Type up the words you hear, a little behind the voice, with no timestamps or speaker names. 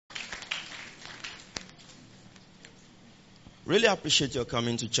Really appreciate your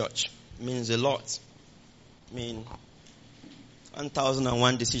coming to church. It means a lot.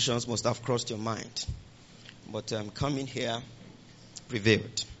 1,001 decisions must have crossed your mind. But coming here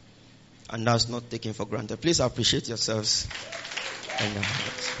prevailed. And that's not taken for granted. Please appreciate yourselves and your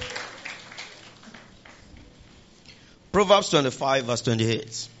hearts. Proverbs 25 verse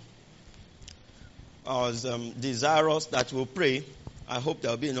 28. I was desirous that we'll pray. I hope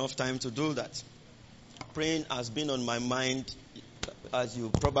there will be enough time to do that. Praying has been on my mind, as you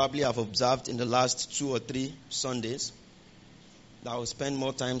probably have observed in the last 2 or 3 Sundays, that I will spend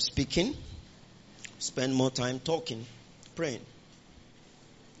more time speaking, spend more time talking, praying.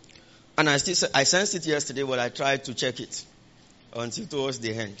 And I sensed it yesterday, but I tried to check it until towards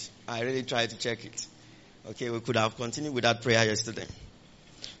the end. I really tried to check it. Okay, we could have continued with that prayer yesterday.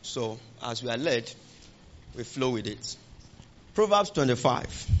 So, as we are led, we flow with it. Proverbs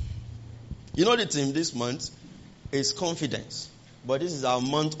 25. You know the theme this month is confidence. But this is our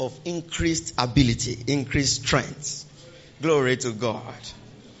month of increased ability, increased strength. Glory to God.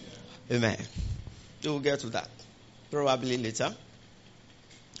 Amen. We'll get to that probably later.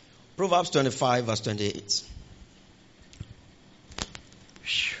 Proverbs 25 verse 28.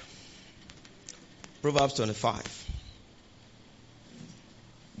 Proverbs 25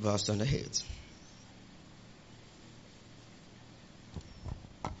 verse 28.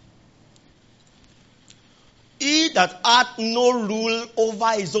 He that hath no rule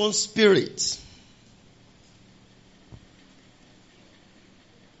over his own spirit,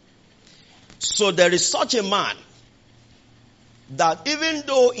 so there is such a man that even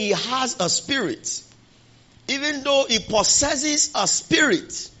though he has a spirit, even though he possesses a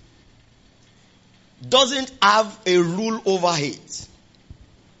spirit, doesn't have a rule over it.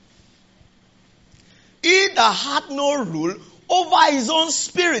 He that hath no rule over his own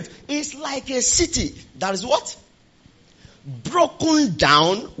spirit is like a city that is what? Broken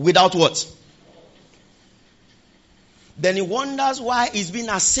down without what? Then he wonders why he's being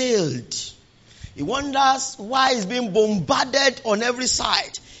assailed. He wonders why he's being bombarded on every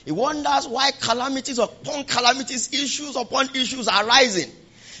side. He wonders why calamities upon calamities, issues upon issues are rising.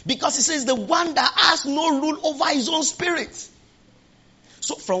 Because he says the one that has no rule over his own spirit.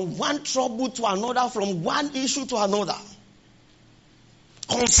 So from one trouble to another, from one issue to another,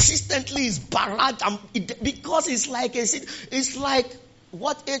 consistently is barraged, because it's like it's like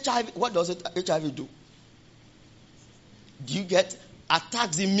what HIV. What does HIV do? Do you get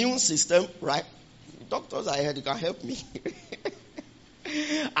attacks the immune system, right? Doctors, I heard you can help me.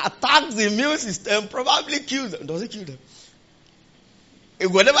 Attacks the immune system, probably kills them. Does it kill them?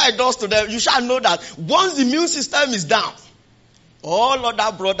 Whatever it does to them, you shall know that once the immune system is down, all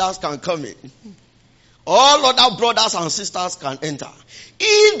other brothers can come in. All other brothers and sisters can enter.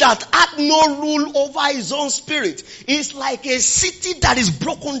 He that hath no rule over his own spirit is like a city that is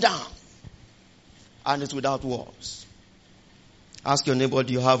broken down and it's without walls. Ask your neighbor,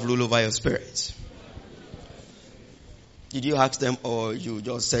 do you have rule over your spirit? Did you ask them or you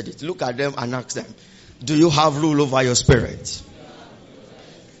just said it? Look at them and ask them, do you have rule over your spirit?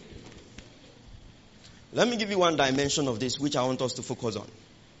 Let me give you one dimension of this which I want us to focus on.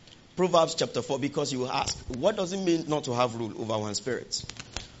 Proverbs chapter 4, because you will ask, what does it mean not to have rule over one's spirit?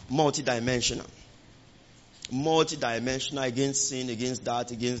 Multidimensional. Multidimensional, against sin, against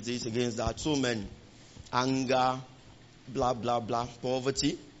that, against this, against that. So many. Anger, blah, blah, blah.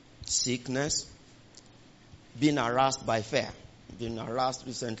 Poverty, sickness, being harassed by fear. Being harassed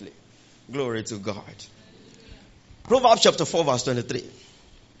recently. Glory to God. Proverbs chapter 4 verse 23.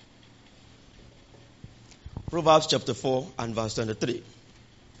 Proverbs chapter 4 and verse 23.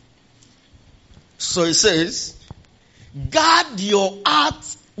 So it says, guard your heart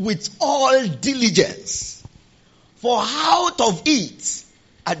with all diligence, for out of it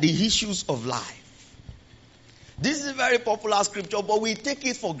are the issues of life. This is a very popular scripture, but we take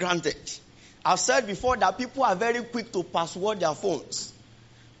it for granted. I've said before that people are very quick to password their phones,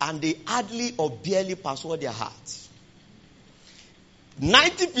 and they hardly or barely password their hearts.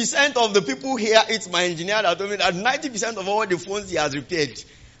 90% of the people here, it's my engineer that told me that 90% of all the phones he has repaired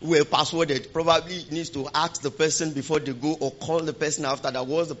were passworded. Probably he needs to ask the person before they go or call the person after that.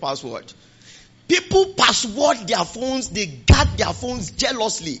 What's the password? People password their phones, they guard their phones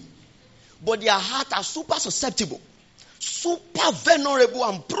jealously. But their hearts are super susceptible, super vulnerable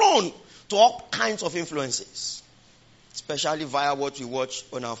and prone to all kinds of influences. Especially via what we watch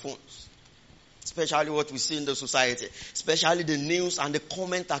on our phones. Especially what we see in the society. Especially the news and the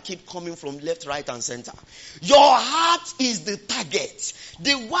comments that keep coming from left, right, and center. Your heart is the target.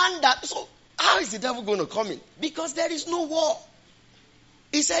 The one that... So, how is the devil going to come in? Because there is no war.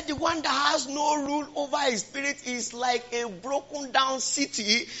 He said the one that has no rule over his spirit is like a broken down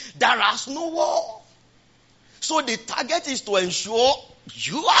city that has no wall. So the target is to ensure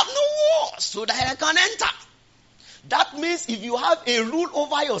you have no wall so that I can enter. That means if you have a rule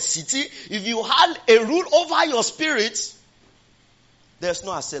over your city, if you have a rule over your spirit, there's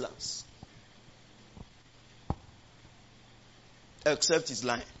no assailants. Except he's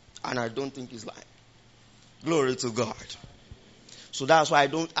lying. And I don't think he's lying. Glory to God. So that's why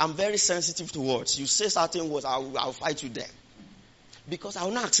I'm very sensitive to words. You say certain words, I'll fight with them. Because I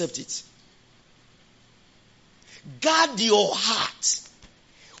will not accept it. Guard your heart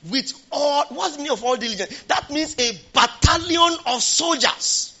with all, what's the meaning of all diligence? That means a battalion of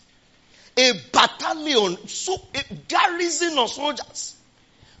soldiers. A battalion, a garrison of soldiers.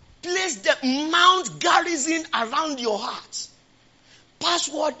 Place the mount garrison around your heart.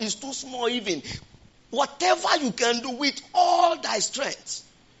 Password is too small even. Whatever you can do with all thy strength,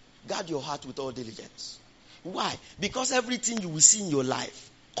 guard your heart with all diligence. Why? Because everything you will see in your life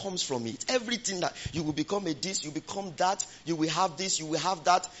comes from it. Everything that you will become a this, you become that, you will have this, you will have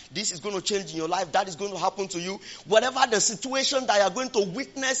that. This is going to change in your life. That is going to happen to you. Whatever the situation that you are going to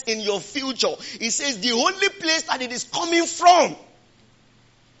witness in your future, it says the only place that it is coming from,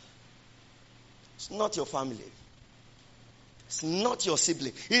 it's not your family. It's not your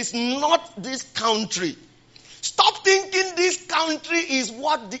sibling. It's not this country. Stop thinking this country is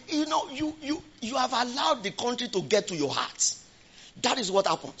what you have allowed the country to get to your heart. That is what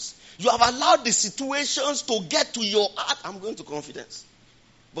happens. You have allowed the situations to get to your heart. I'm going to confidence,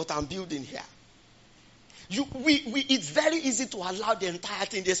 but I'm building here. It's very easy to allow the entire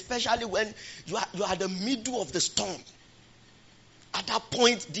thing, especially when you are the middle of the storm. At that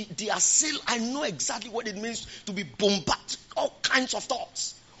point, the assail, I know exactly what it means to be bombarded. All kinds of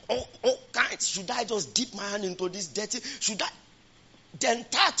thoughts. All kinds. Should I just dip my hand into this dirty? Should I? The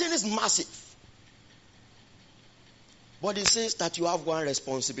entire thing is massive. But it says that you have one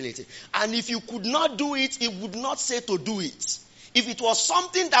responsibility. And if you could not do it, it would not say to do it. If it was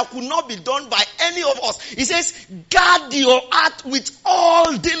something that could not be done by any of us, it says, guard your heart with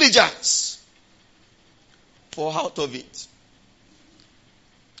all diligence. For out of it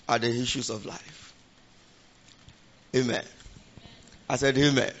are the issues of life. Amen. I said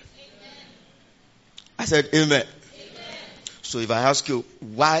amen. Amen. I said amen. Amen. So if I ask you,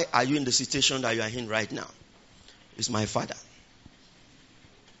 why are you in the situation that you are in right now? It's my father.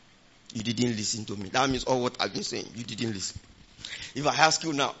 You didn't listen to me. That means all what I've been saying, you didn't listen. If I ask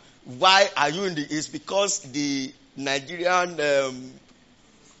you now, why are you in the... It's because the Nigerian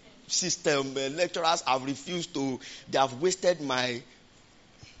system, lecturers have refused to... They have wasted my...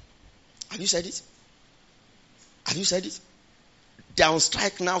 Have you said it? Have you said it? They are on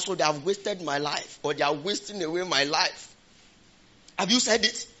strike now, so they have wasted my life. Or they are wasting away my life. Have you said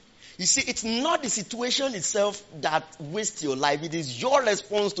it? You see, it's not the situation itself that wastes your life. It is your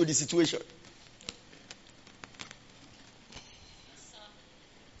response to the situation.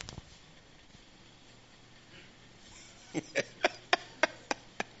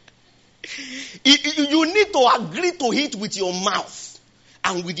 You need to agree to it with your mouth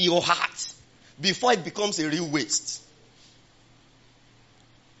and with your heart before it becomes a real waste.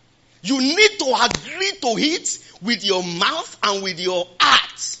 You need to agree to it with your mouth and with your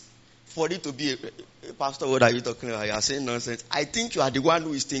heart for it to be a pastor. What are you talking about? You are saying nonsense. I think you are the one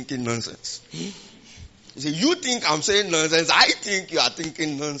who is thinking nonsense. You see, you think I'm saying nonsense. I think you are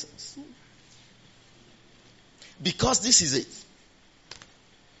thinking nonsense. Because this is it.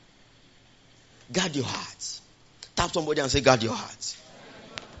 Guard your heart. Tap somebody and say, guard your heart.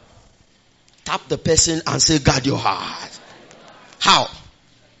 Tap the person and say, guard your heart. How?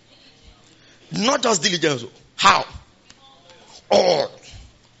 Not just diligence. How? All.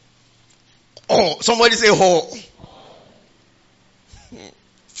 Somebody say all.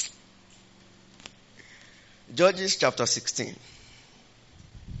 Judges chapter 16.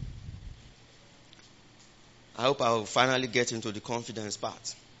 I hope I will finally get into the confidence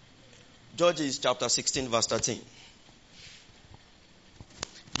part. Judges chapter 16 verse 13.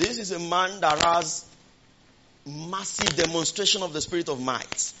 This is a man that has massive demonstration of the spirit of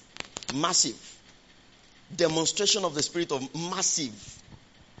might. Massive. Demonstration of the spirit of massive.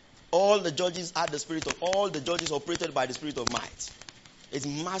 All the judges operated by the spirit of might. It's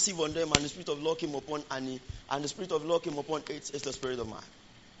massive on them, and the spirit of law came upon Annie, and the spirit of law came upon it is the spirit of might.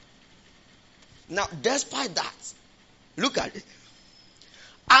 Now, despite that, look at it.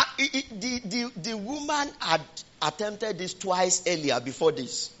 The woman had attempted this twice earlier before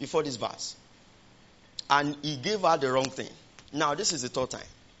this verse. And he gave her the wrong thing. Now, this is the third time.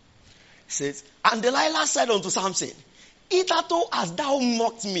 It says, and Delilah said unto Samson, Hitherto hast thou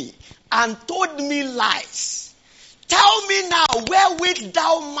mocked me and told me lies. Tell me now, wherewith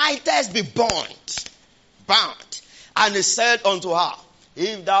thou mightest be bound. And he said unto her,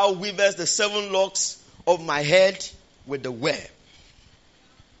 if thou weavest the 7 locks of my head with the web.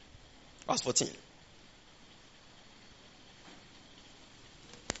 Verse 14.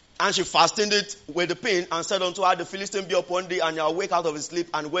 And she fastened it with the pin and said unto her, the Philistine be upon thee, and he awake out of his sleep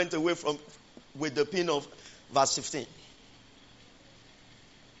and went away from with the pin of verse 15.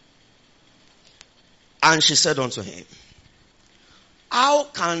 And she said unto him, how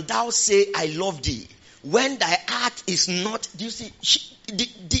can thou say I love thee when thy heart is not? Do you see?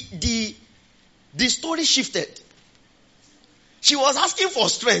 The story shifted. She was asking for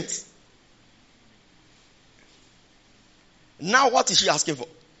strength. Now what is she asking for?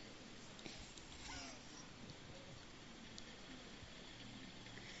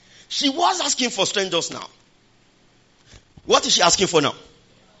 She was asking for strength just now. What is she asking for now?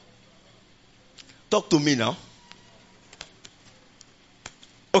 Talk to me now.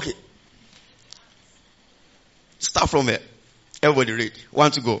 Okay. Start from here. Everybody read.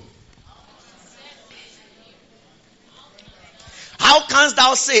 1 to go. How canst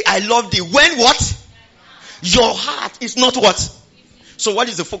thou say I love thee when what? Your heart is not what? So what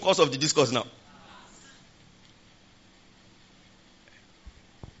is the focus of the discourse now?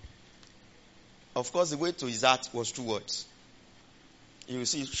 Of course, the way to his heart was through words. You will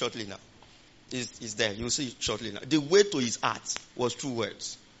see it shortly now. It's there. You will see it shortly now. The way to his heart was through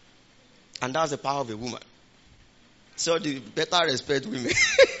words. And that's the power of a woman. So the better respect women.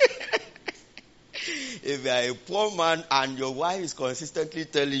 If you are a poor man and your wife is consistently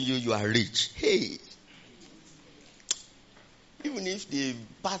telling you you are rich, hey, even if they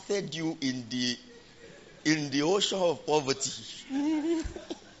bathed you in the ocean of poverty,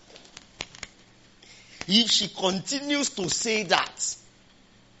 if she continues to say that,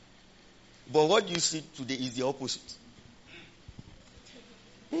 but what you see today is the opposite.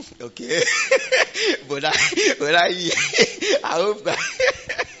 Okay, but I hope that.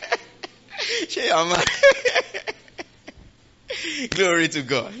 Glory to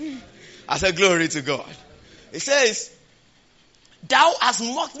God. I said, glory to God. It says, thou hast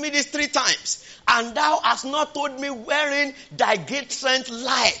mocked me these 3 times, and thou hast not told me wherein thy great strength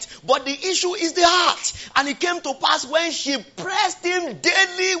lieth. But the issue is the heart. And it came to pass when she pressed him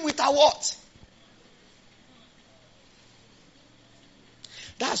daily with her what?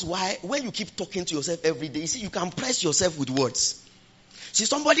 That's why when you keep talking to yourself every day, you see, you can press yourself with words. See,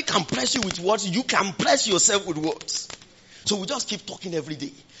 somebody can press you with words, you can press yourself with words. So we just keep talking every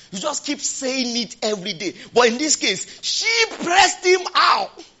day. You just keep saying it every day. But in this case, she pressed him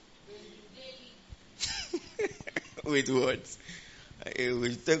out. With words.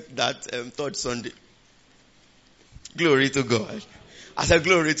 We'll take that 3rd Sunday. Glory to God. I said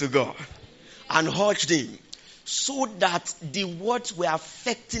glory to God. And urged him. So that the words were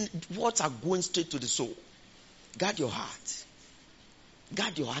affecting, words are going straight to the soul. Guard your heart.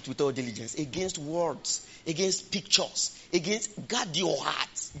 Guard your heart with all diligence against words, against pictures, guard your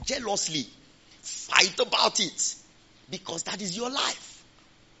heart jealously. Fight about it. Because that is your life.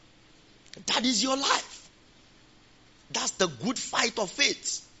 That is your life. That's the good fight of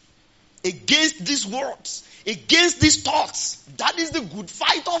faith. Against these words, against these thoughts. That is the good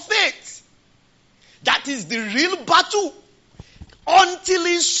fight of faith. That is the real battle. Until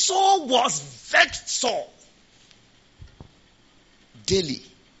his soul was vexed sore. Daily,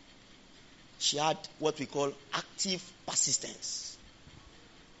 she had what we call active persistence.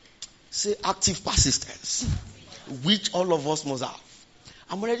 Say active persistence, which all of us must have.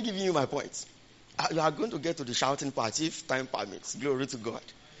 I'm already giving you my point. You are going to get to the shouting part if time permits. Glory to God.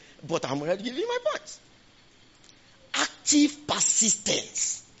 But I'm already giving you my point. Active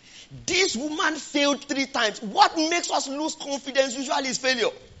persistence. This woman failed 3 times. What makes us lose confidence usually is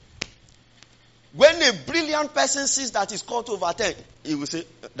failure. When a brilliant person sees that he's called to over 10, he will say,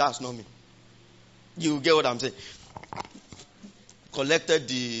 that's not me. You get what I'm saying? Collected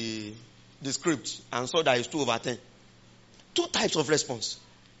the script and saw that it's 2 over 10. 2 types of response.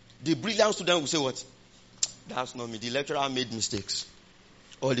 The brilliant student will say what? That's not me. The lecturer made mistakes.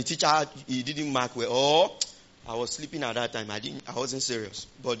 Or the teacher, he didn't mark well. Or I was sleeping at that time. I wasn't serious.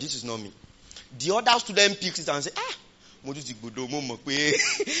 But this is not me. The other student picks it and says,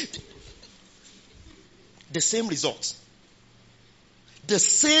 the same result. The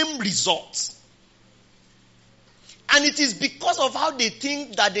same result. And it is because of how they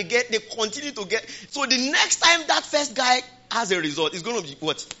think that they continue to get. So the next time that first guy has a result, it's going to be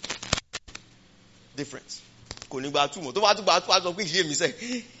what? Different.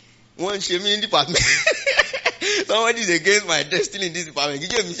 Somebody is against my destiny in this department.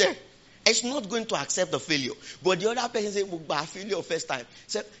 It's not going to accept the failure. But the other person says, "But failure first time."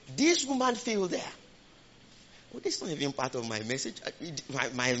 So this woman failed there. Well, this is not even part of my message.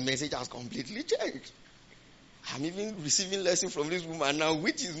 My message has completely changed. I'm even receiving lessons from this woman now,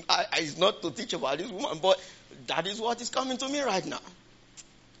 which is not to teach about this woman, but that is what is coming to me right now.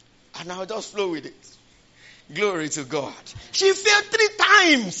 And I'll just flow with it. Glory to God. She failed 3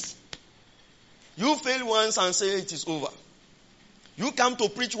 times. You fail once and say it is over. You come to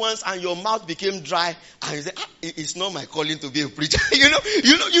preach once and your mouth became dry and you say, it's not my calling to be a preacher.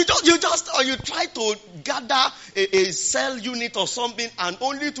 You try to gather a cell unit or something and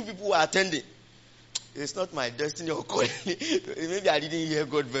only 2 people were attending. It's not my destiny or calling. Maybe I didn't hear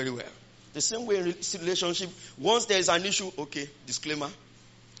God very well. The same way in relationship, once there is an issue, okay, disclaimer,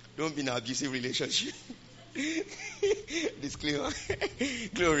 don't be in an abusive relationship. Disclaimer.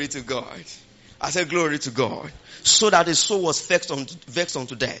 Glory to God. I said glory to God. So that his soul was vexed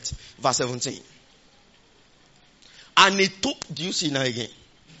unto death. Verse 17. And he took, do you see now again?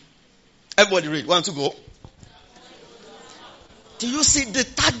 Everybody read. 1, 2, go. Do you see the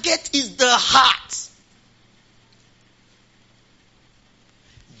target is the heart?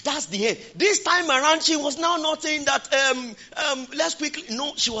 That's the end. This time around, she was now not saying that, let's quickly.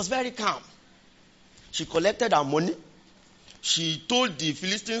 No, she was very calm. She collected her money. She told the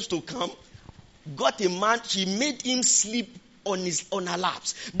Philistines to come. Got a man. She made him sleep on her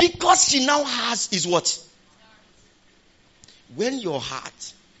laps. Because she now has is what? When your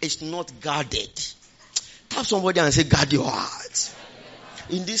heart is not guarded. Tap somebody and say, guard your heart.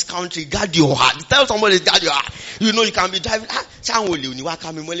 In this country, guard your heart. Tell somebody, guard your heart. You know you can be driving. You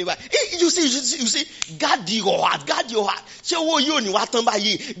see, guard your heart. Guard your heart.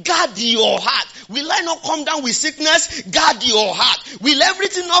 Guard your heart. Will I not come down with sickness? Guard your heart. Will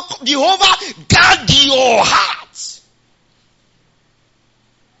everything not be over? Guard your heart.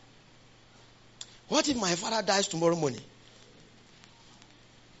 What if my father dies tomorrow morning?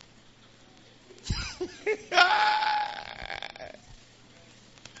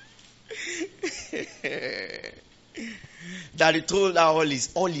 That he told her all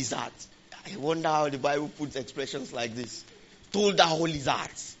his heart. I wonder how the Bible puts expressions like this. Told her all his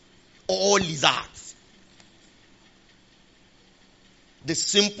heart. All his heart. The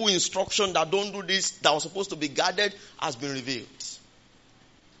simple instruction that don't do this, that was supposed to be guarded, has been revealed.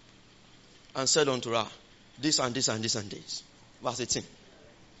 And said unto her, this and this and this and this. Verse 18.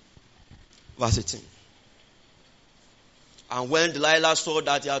 Verse 18. And when Delilah saw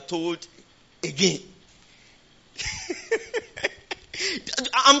that he had told again.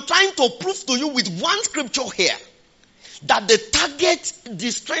 I'm trying to prove to you with one scripture here that the target,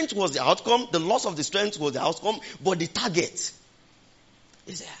 the strength was the outcome, the loss of the strength was the outcome, but the target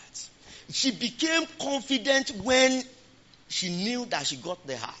is that. She became confident when she knew that she got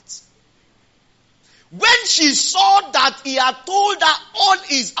the heart. When she saw that he had told her all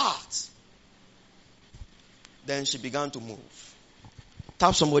his heart, then she began to move.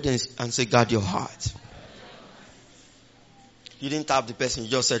 Tap somebody and say, guard your heart. You didn't tap the person, you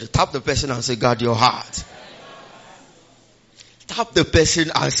just said it. Tap the person and say, guard your heart. Tap the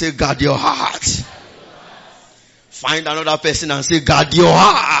person and say, guard your heart. Find another person and say, guard your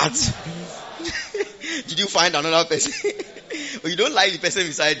heart. Did you find another person? You don't like the person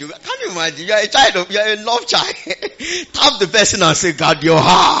beside you. Can you imagine? You are a child you are a love child. Tap the person and say, guard your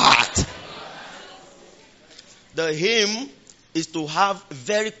heart. The aim is to have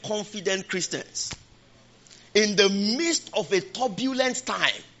very confident Christians. In the midst of a turbulent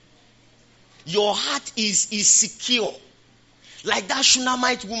time, your heart is secure. Like that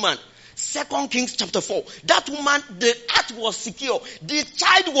Shunammite woman. 2 Kings chapter 4. That woman, the heart was secure. The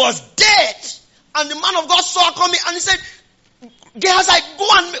child was dead. And the man of God saw her coming and he said, Gehazi, go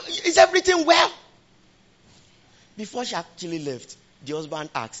and, is everything well? Before she actually left, the husband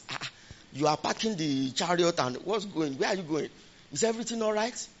asked, you are parking the chariot and what's going? Where are you going? Is everything all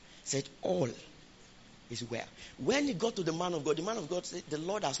right? He said, all is well. When he got to the man of God said, the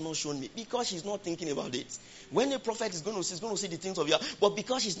Lord has not shown me. Because she's not thinking about it. When a prophet is going to see the things of your heart. But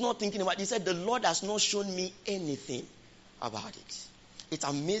because she's not thinking about it, he said, the Lord has not shown me anything about it. It's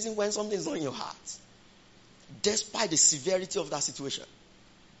amazing when something is on your heart. Despite the severity of that situation.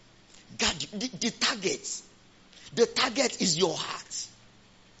 God, the target is your heart.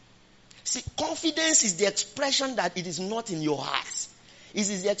 See, confidence is the expression that it is not in your heart. It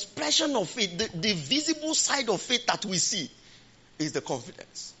is the expression of faith. The visible side of faith that we see is the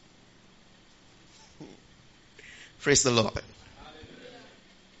confidence. Praise the Lord.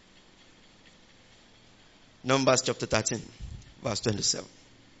 Numbers chapter 13, verse 27.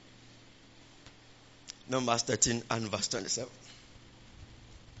 Numbers 13 and verse 27.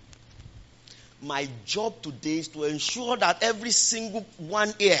 My job today is to ensure that every single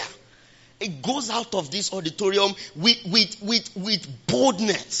one here, it goes out of this auditorium with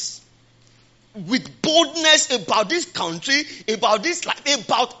boldness. With boldness about this country, about this life,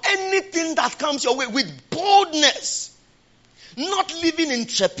 about anything that comes your way. With boldness. Not living in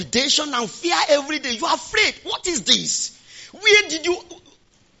trepidation and fear every day. You are afraid. What is this? Where did you...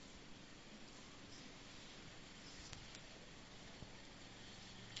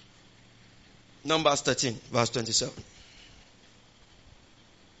 Numbers 13, verse 27.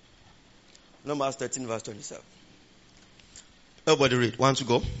 Numbers 13, verse 27. Everybody read. Want to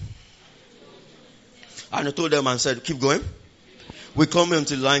go? And I told them and said, keep going. We come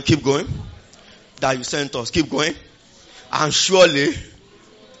into the line, keep going. That you sent us, keep going. And surely,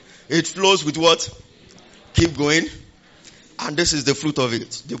 it flows with what? Keep going. And this is the fruit of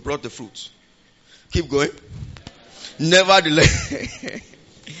it. They brought the fruit. Keep going. Nevertheless,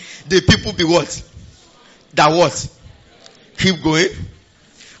 the people be what? That what? Keep going.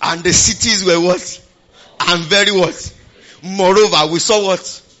 And the cities were what? And very what? Moreover, we saw what?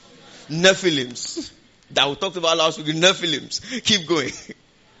 Nephilims. That we talked about last week. Nephilims. Keep going.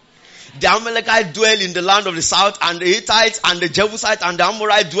 The Amalekites dwell in the land of the south, and the Hittites and the Jebusites and the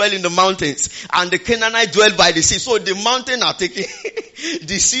Amorites dwell in the mountains, and the Canaanites dwell by the sea. So the mountains are taken,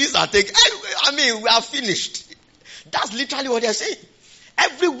 the seas are taken. I mean, we are finished. That's literally what they're saying.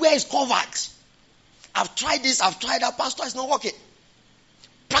 Everywhere is covered. I've tried this, I've tried that, pastor, it's not working.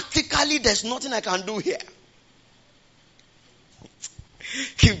 Practically, there's nothing I can do here.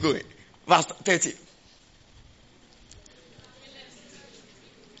 Keep going. Verse 30.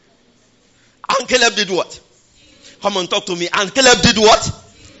 And Caleb did what? Come on, talk to me. And Caleb did what?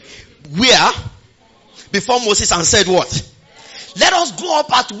 Where? Before Moses, and said what? Let us go up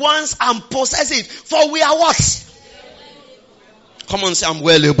at once and possess it. For we are what? Come on, say I'm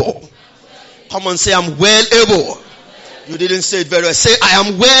well able. Come on, say I'm well able. You didn't say it very well. Say I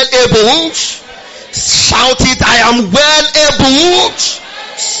am well able. Shout it, I am well able.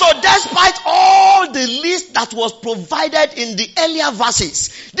 So despite all the list that was provided in the earlier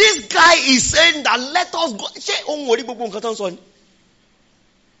verses, this guy is saying that let us go.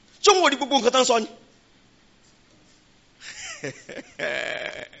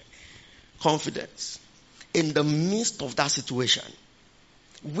 Confidence. In the midst of that situation,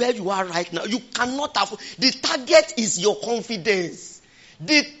 where you are right now, you cannot have, the target is your confidence.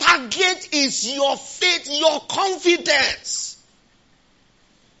 The target is your faith, your confidence.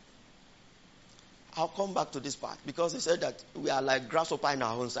 I'll come back to this part because he said that we are like grasshopper in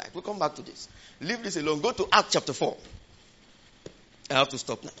our own side. We'll come back to this. Leave this alone. Go to Acts chapter 4. I have to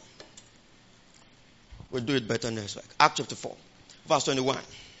stop now. We'll do it better next week. Acts chapter 4, verse 21.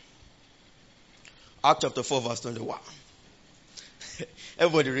 Acts chapter 4, verse 21.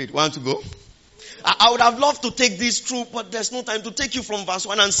 Everybody read. Want to go? I would have loved to take this through, but there's no time to take you from verse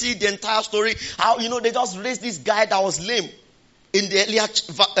 1 and see the entire story. How, they just raised this guy that was lame. In the earlier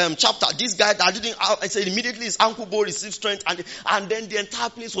chapter, this guy that didn't, I said immediately his ankle bone received strength, and then the entire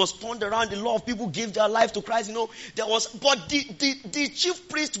place was turned around. A lot of people gave their life to Christ. But the chief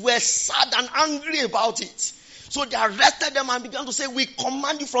priests were sad and angry about it. So they arrested them and began to say, we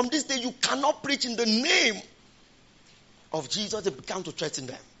command you from this day, you cannot preach in the name of Jesus. They began to threaten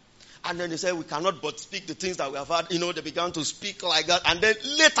them. And then they said, we cannot but speak the things that we have heard. They began to speak like that. And then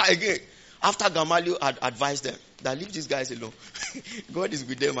later again, after Gamaliel had advised them that leave these guys alone. God is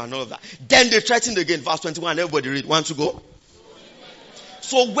with them and all of that. Then they threatened again. Verse 21. Everybody read. Want to go?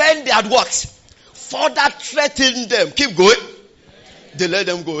 So when they had what? Further threatened them. Keep going. They let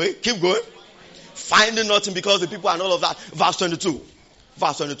them go. Keep going. Finding nothing because the people and all of that. Verse 22.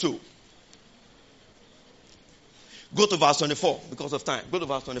 Verse 22. Go to verse 24 because of time. Go to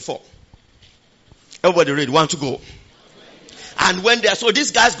verse 24. Everybody read. Want to go? And when so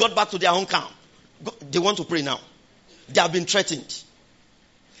these guys got back to their own camp. They want to pray now. They have been threatened.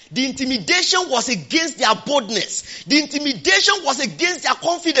 The intimidation was against their boldness. The intimidation was against their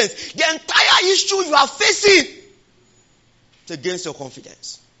confidence. The entire issue you are facing is against your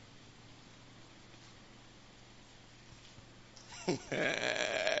confidence.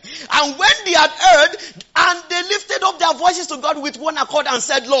 And when they had heard, and they lifted up their voices to God with one accord and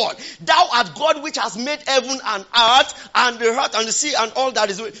said, Lord, thou art God which has made heaven and earth and the earth and the sea and all that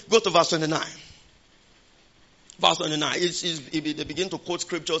is. Go to verse 29. Verse 29. They begin to quote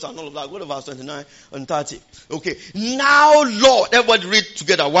scriptures and all of that. Go to verse 29 and 30. Okay. Now, Lord, everybody read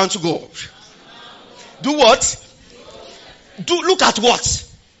together. One to go. Do what? Look at what?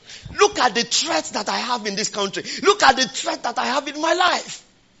 Look at the threats that I have in this country. Look at the threat that I have in my life.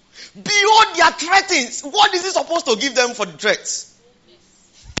 Behold their threats. What is he supposed to give them for the threats?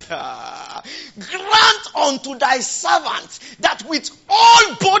 Grant unto thy servant that with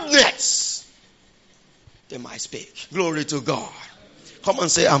all boldness they might speak. Glory to God. Come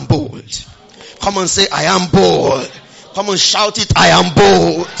and say, I'm bold. Come and say, I am bold. Come and shout it, I am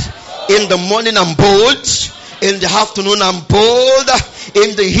bold. In the morning I'm bold. In the afternoon I'm bold.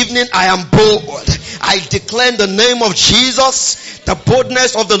 In the evening I am bold. I declare in the name of Jesus, the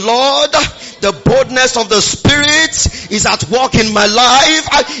boldness of the Lord, the boldness of the Spirit is at work in my life.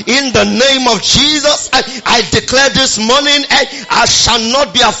 In the name of Jesus, I declare this morning, I shall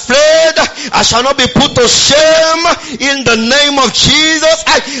not be afraid. I shall not be put to shame. In the name of Jesus,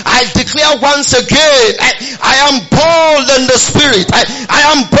 I declare once again, I am bold in the Spirit. I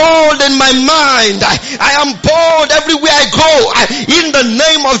am bold in my mind. I am bold everywhere I go. In the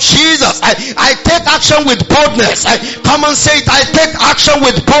name of Jesus, I take action with boldness. Come and say it. I take action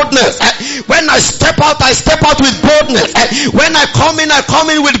with boldness. When I step out with boldness. When I come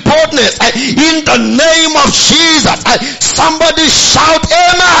in with boldness. In the name of Jesus. Somebody shout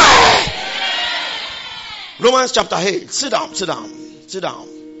amen. Romans chapter 8. Sit down.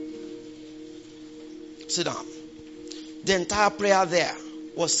 The entire prayer there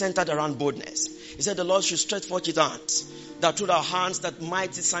was centered around boldness. He said the Lord should stretch forth his hands, that through our hands that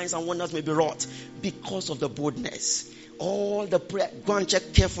mighty signs and wonders may be wrought because of the boldness. All the prayer, go and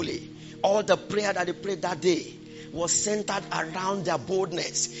check carefully. All the prayer that they prayed that day was centered around their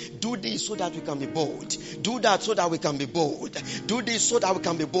boldness. Do this so that we can be bold. Do that so that we can be bold. Do this so that we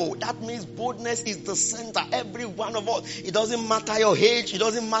can be bold. That means boldness is the center. Every one of us. It doesn't matter your age. It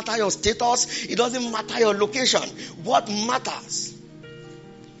doesn't matter your status. It doesn't matter your location. What matters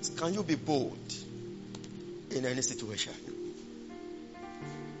is, can you be bold in any situation?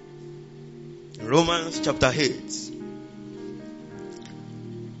 Romans chapter 8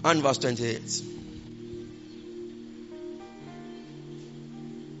 and verse 28.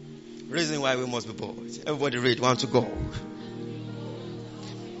 Reason why we must be bold. Everybody read. Want to go.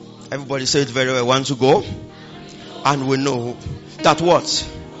 Everybody say it very well. Want to go. And we know that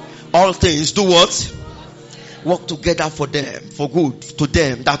what? All things do what? Work together for them. For good to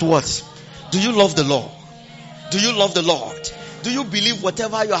them. That what? Do you love the Lord? Do you love the Lord? Do you believe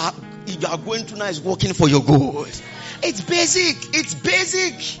whatever you are going through now is working for your good? It's basic. It's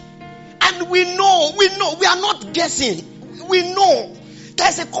basic. And we know. We are not guessing. We know.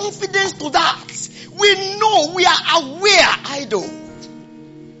 There's a confidence to that. We know. We are aware.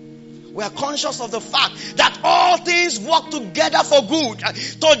 We are conscious of the fact that all things work together for good.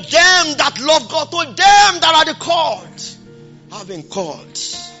 To them that love God. To them that are the called. Have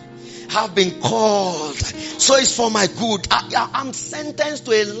been called. So it's for my good. I'm sentenced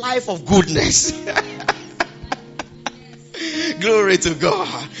to a life of goodness. Glory to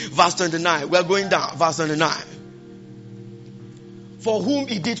God. Verse 29. We're going down. Verse 29. For whom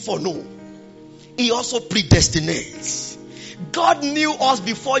he did foreknow, he also predestinates. God knew us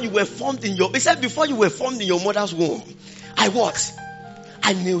before you were formed in your... He said before you were formed in your mother's womb. I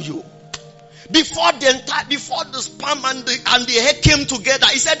knew you. Before the sperm and the egg came together,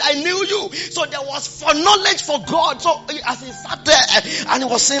 he said, I knew you. So there was foreknowledge for God. So as he sat there and he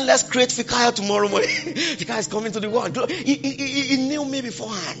was saying, let's create Fikaya tomorrow morning. Fikaya is coming to the world. He knew me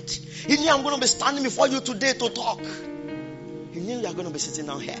beforehand. He knew I'm going to be standing before you today to talk. He knew you are going to be sitting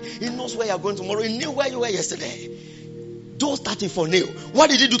down here. He knows where you are going tomorrow. He knew where you were yesterday. Those that he foreknew. What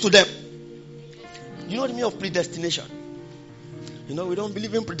did he do to them? You know the meaning of predestination? You know, we don't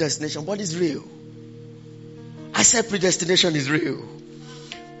believe in predestination, but it's real. I said predestination is real.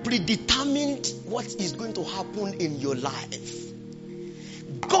 Predetermined what is going to happen in your life.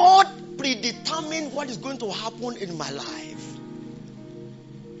 God predetermined what is going to happen in my life.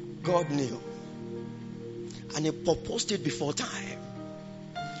 God knew. And he proposed it before time.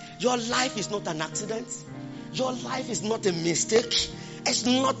 Your life is not an accident. Your life is not a mistake. It's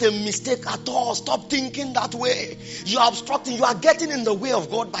not a mistake at all. Stop thinking that way. You are obstructing. You are getting in the way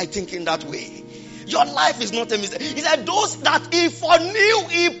of God by thinking that way. Your life is not a mistake. He said those that he foreknew,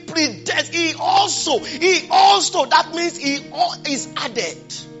 he predestined. He also, that means he is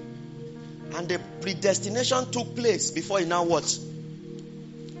added. And the predestination took place before he now what?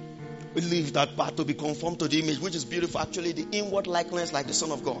 We leave that part to be conformed to the image, which is beautiful. Actually, the inward likeness like the Son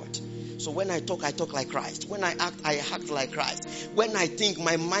of God. So when I talk like Christ. When I act like Christ. When I think,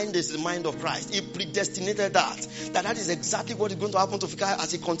 my mind is the mind of Christ. He predestinated that. That is exactly what is going to happen to Fikaya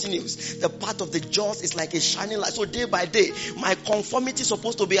as he continues. The path of the just is like a shining light. So day by day, my conformity is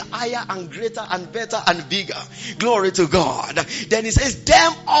supposed to be higher and greater and better and bigger. Glory to God. Then he says,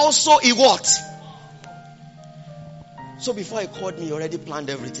 them also he what? So before he called me, he already planned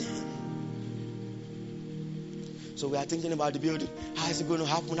everything. So we are thinking about the building. How is it going to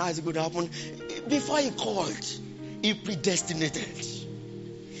happen? How is it going to happen? Before he called, he predestinated.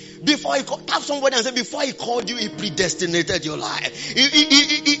 Before he called, have somebody and say, before he called you, he predestinated your life.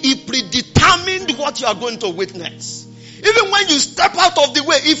 He predetermined what you are going to witness. Even when you step out of the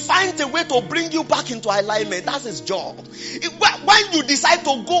way, he finds a way to bring you back into alignment. That's his job. When you decide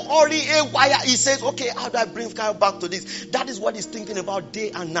to go already haywire, he says, okay, how do I bring Kyle back to this? That is what he's thinking about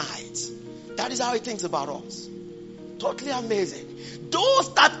day and night. That is how he thinks about us. Totally amazing.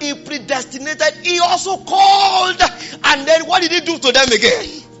 Those that he predestinated, he also called. And then what did he do to them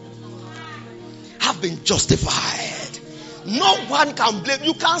again? Have been justified. No one can blame.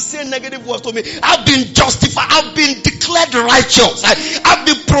 You can't say negative words to me. I've been justified. I've been declared righteous. I've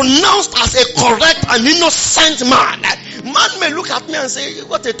been pronounced as a correct and innocent man. Man may look at me and say,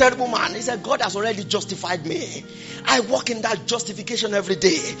 what a terrible man. He said, God has already justified me. I walk in that justification every day.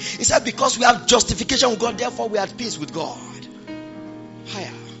 He said, because we have justification with God, therefore we are at peace with God.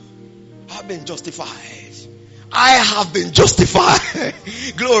 Higher. I've been justified. I have been justified.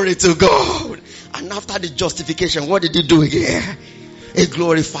 Glory to God. And after the justification, what did he do again? It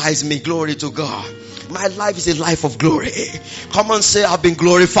glorifies me. Glory to God. My life is a life of glory. Come on, say, I've been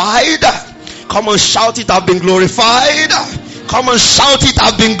glorified. Come on, shout it, I've been glorified. Come on, shout it,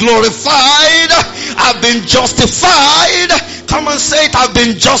 I've been glorified. I've been justified. Come on, say it, I've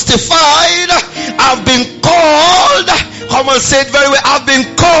been justified. I've been called. Come on, say it very well. I've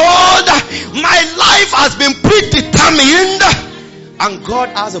been called. My life has been predetermined. And God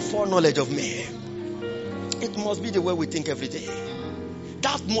has a foreknowledge of me. It must be the way we think every day.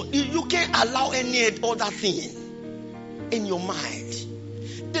 You can't allow any other thing in your mind.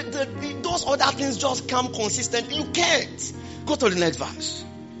 Those other things just come consistently. You can't. Go to the next verse.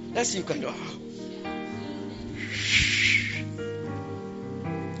 Let's see if you can do it.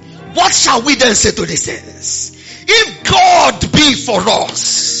 What shall we then say to the saints? If God be for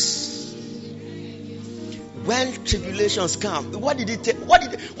us. When tribulations come, what did he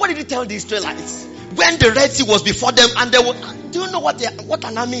tell the Israelites? When the Red Sea was before them and do you know what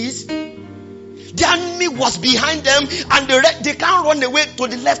an army is? The enemy was behind them and they can't run away to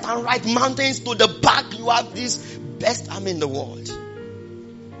the left and right mountains, to the back. You have this best army in the world.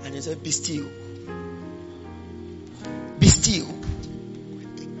 And he said, be still. Be still.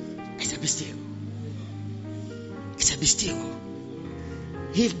 I said, be still. He said, be still.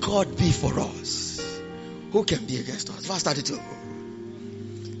 If God be for us, who can be against us? Verse 32.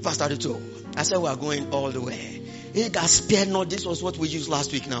 Verse 32. I said we are going all the way. He that spared not. This was what we used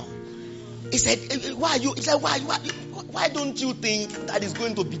last week now. He said, why don't you think that is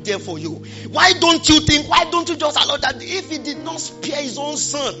going to be there for you? Why don't you just allow that? If he did not spare his own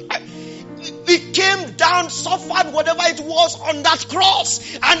son, he came down, suffered whatever it was on that cross,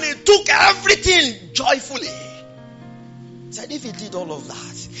 and he took everything joyfully. He said, if he did all of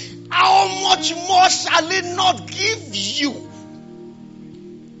that, how much more shall he not give you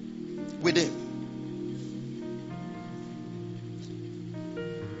with him?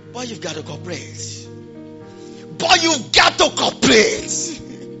 But you've got to cooperate. You've got to cooperate.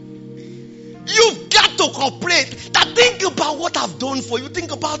 That think about what I've done for you.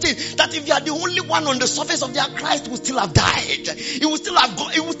 Think about it. That if you are the only one on the surface of the earth, Christ will still have died. He will still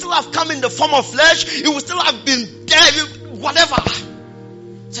have come in the form of flesh. He will still have been dead. Whatever.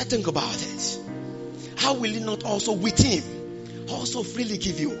 So think about it. How will he not also with him also freely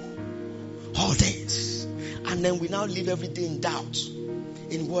give you all things? And then we now live every day in doubt.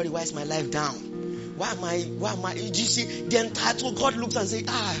 In worry, why is my life down? Why am I? Do you see the entitled? God looks and says,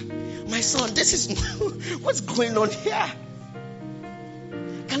 my son, this is what's going on here.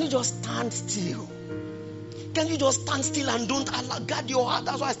 Can you just stand still? Can you just stand still and don't allow, guard your heart?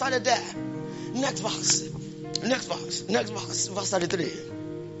 That's why I started there. Next verse. Verse 33.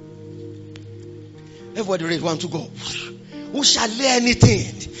 Everybody read 1 to go. Who shall lay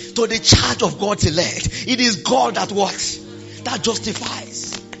anything to the charge of God's elect? It is God that what? That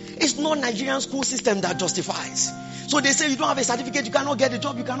justifies. It's not Nigerian school system that justifies. So they say you don't have a certificate, you cannot get a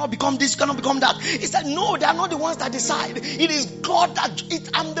job, you cannot become this, you cannot become that. He said, no, they are not the ones that decide. It is God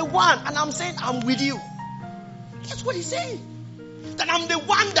I'm the one, and I'm saying I'm with you. That's what he's saying. That I'm the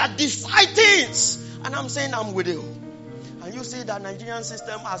one that decides things, and I'm saying I'm with you. And you say that Nigerian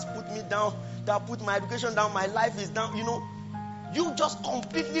system has put me down, that put my education down, my life is down, you just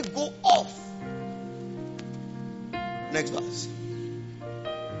completely go off. Next verse.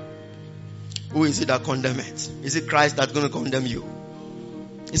 Who is it that condemns? Is it Christ that's going to condemn you?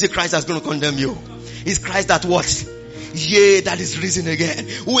 Is it Christ that's going to condemn you? Is Christ that what? Yea, that is risen again.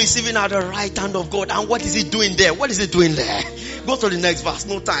 Who is even at the right hand of God. And what is he doing there? What is he doing there? Go to the next verse.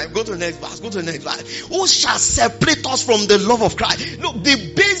 No time. Go to the next verse. Go to the next verse. Who shall separate us from the love of Christ? Look,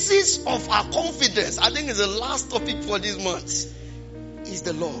 the basis of our confidence, I think is the last topic for this month, is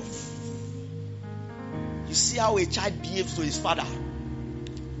the love. You see how a child behaves to his father.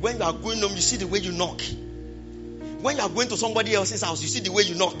 When you are going home, you see the way you knock. When you are going to somebody else's house, you see the way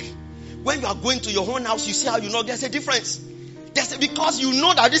you knock. When you are going to your own house, you see how you knock. There's a difference. Because you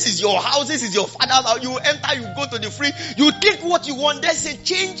know that this is your house, this is your father's house. You enter, you go to the free, you take what you want. There's a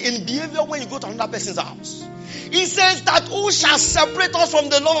change in behavior when you go to another person's house. He says that who shall separate us from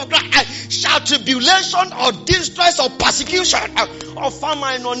the love of Christ? Shall tribulation or distress or persecution or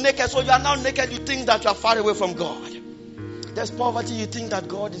famine or naked? So you are now naked, you think that you are far away from God. There's poverty, you think that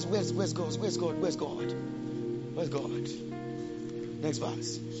God is, where's God? Where's God? Where's God? Where's God? Next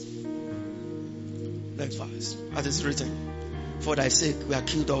verse. Next verse. As it's written, for thy sake we are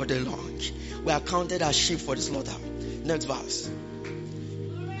killed all day long. We are counted as sheep for the slaughter. Next verse.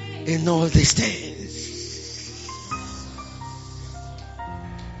 In all these things.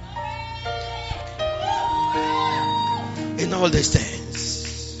 In all these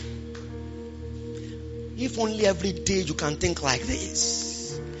things. If only every day you can think like this.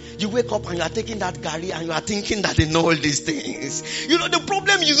 You wake up and you are taking that garri and you are thinking that in all these things. You know, the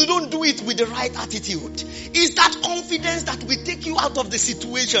problem is you don't do it with the right attitude. It's that confidence that will take you out of the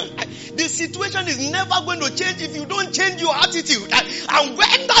situation. The situation is never going to change if you don't change your attitude. And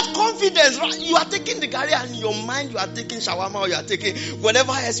when that confidence, you are taking the garri and in your mind you are taking shawarma or you are taking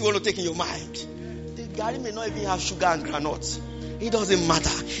whatever else you want to take in your mind. The garri may not even have sugar and granules. It doesn't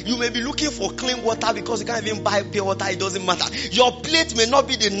matter. You may be looking for clean water because you can't even buy pure water. It doesn't matter. Your plate may not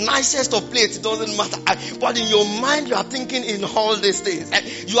be the nicest of plates. It doesn't matter. But in your mind, you are thinking in all these things.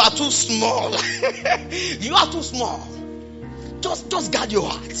 You are too small. You are too small. Just guard your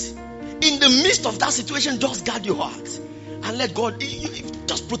heart. In the midst of that situation, just guard your heart. And let God,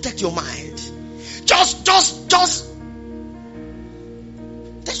 just protect your mind. Just.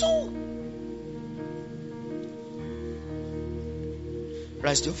 That's all.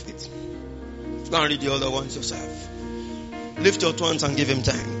 Rise to your feet. Go and read the other ones yourself. Lift your two hands and give him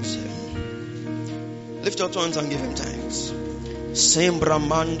thanks. Lift your two hands and give him thanks. Sembra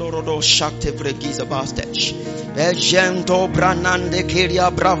mando rodo shakte vregiza bastech. Ejento branande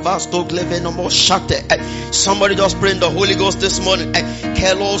keria bravasto glevenomo shakte. Somebody just pray in the Holy Ghost this morning.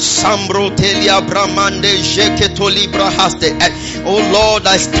 Kelo sambro telia bramande jeketo libra haste. Oh Lord,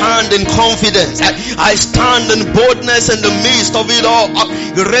 I stand in confidence. I stand in boldness in the midst of it all.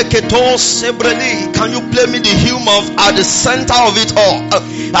 Reketo sebreli. Can you play me the hymn of at the center of it all?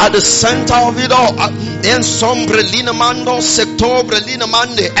 At the center of it all. En sombrelina mando sectobrelina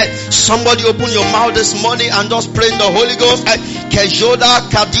mande. Somebody open your mouth this morning and just pray in the Holy Ghost. Kejoda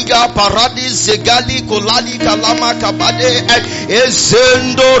kadiga paradis zegali kolali kalama kabade.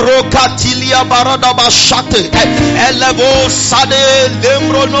 Ezendo rokatilia barada bashate. Elevo sade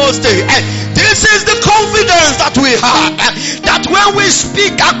lembronoste. This is the confidence that we have. That when we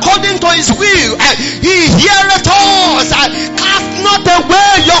speak according to his will, he heareth us. Cast not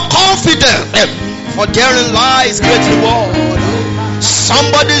away your confidence. For therein lies great reward.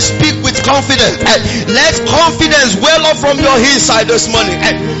 Somebody speak with confidence. Let confidence well up from your inside this morning.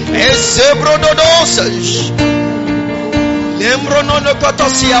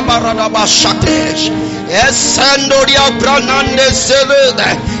 Esandoria branande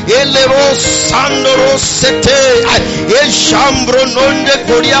zelede elero sandoro sete eshambro nonde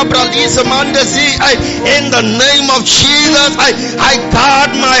koria bralisa mandezi. In the name of Jesus, I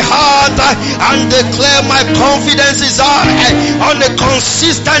guard my heart and declare my confidence is on a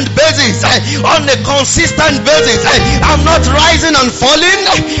consistent basis. On a consistent basis, I'm not rising and falling.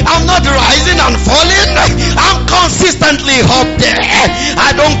 I'm not rising and falling. I'm consistently up there.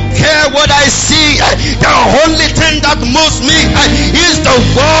 I don't care what I see. The only thing that moves me is the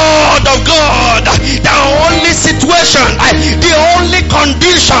word of God. The only situation, the only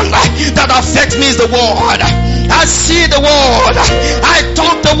condition that affects me is the word. I see the word. I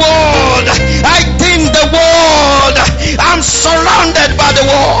talk the word. I think the word. I'm surrounded by the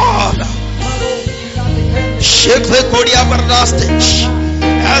word. Shake the Korea Bardastich.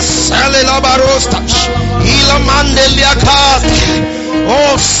 Esalila Barostach. Ila Mandelia Cast.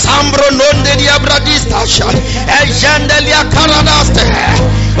 Oh, Sambro Nonde Diabradistach. Ejandelia Karadaste.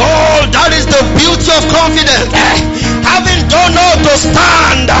 Oh, that is the beauty of confidence. Having done all to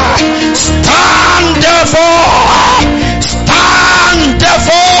stand. Stand therefore. Stand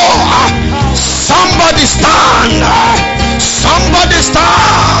therefore. Somebody stand. Somebody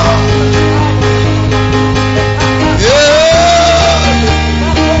stand. Yeah.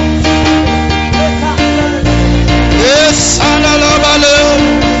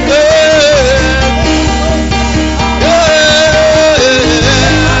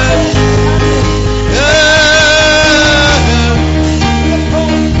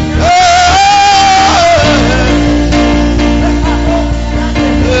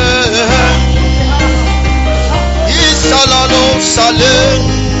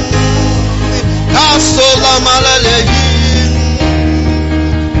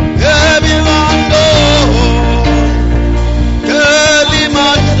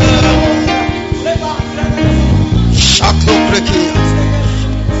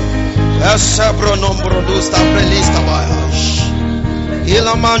 Esebro nombro dusta prelista bayash.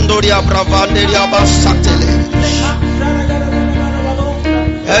 Ilamandoria bravanderia basatele.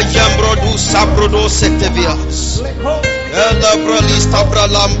 Ejambro du sabrodo sectevias. Ela bralista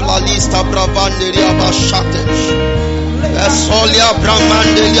bralambla lista bravanderia basate. Esolia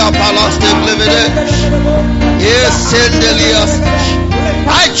bramandelia palas de blevede. Esendelias.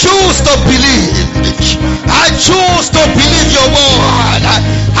 I choose to believe. I choose to believe your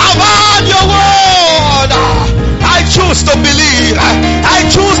word.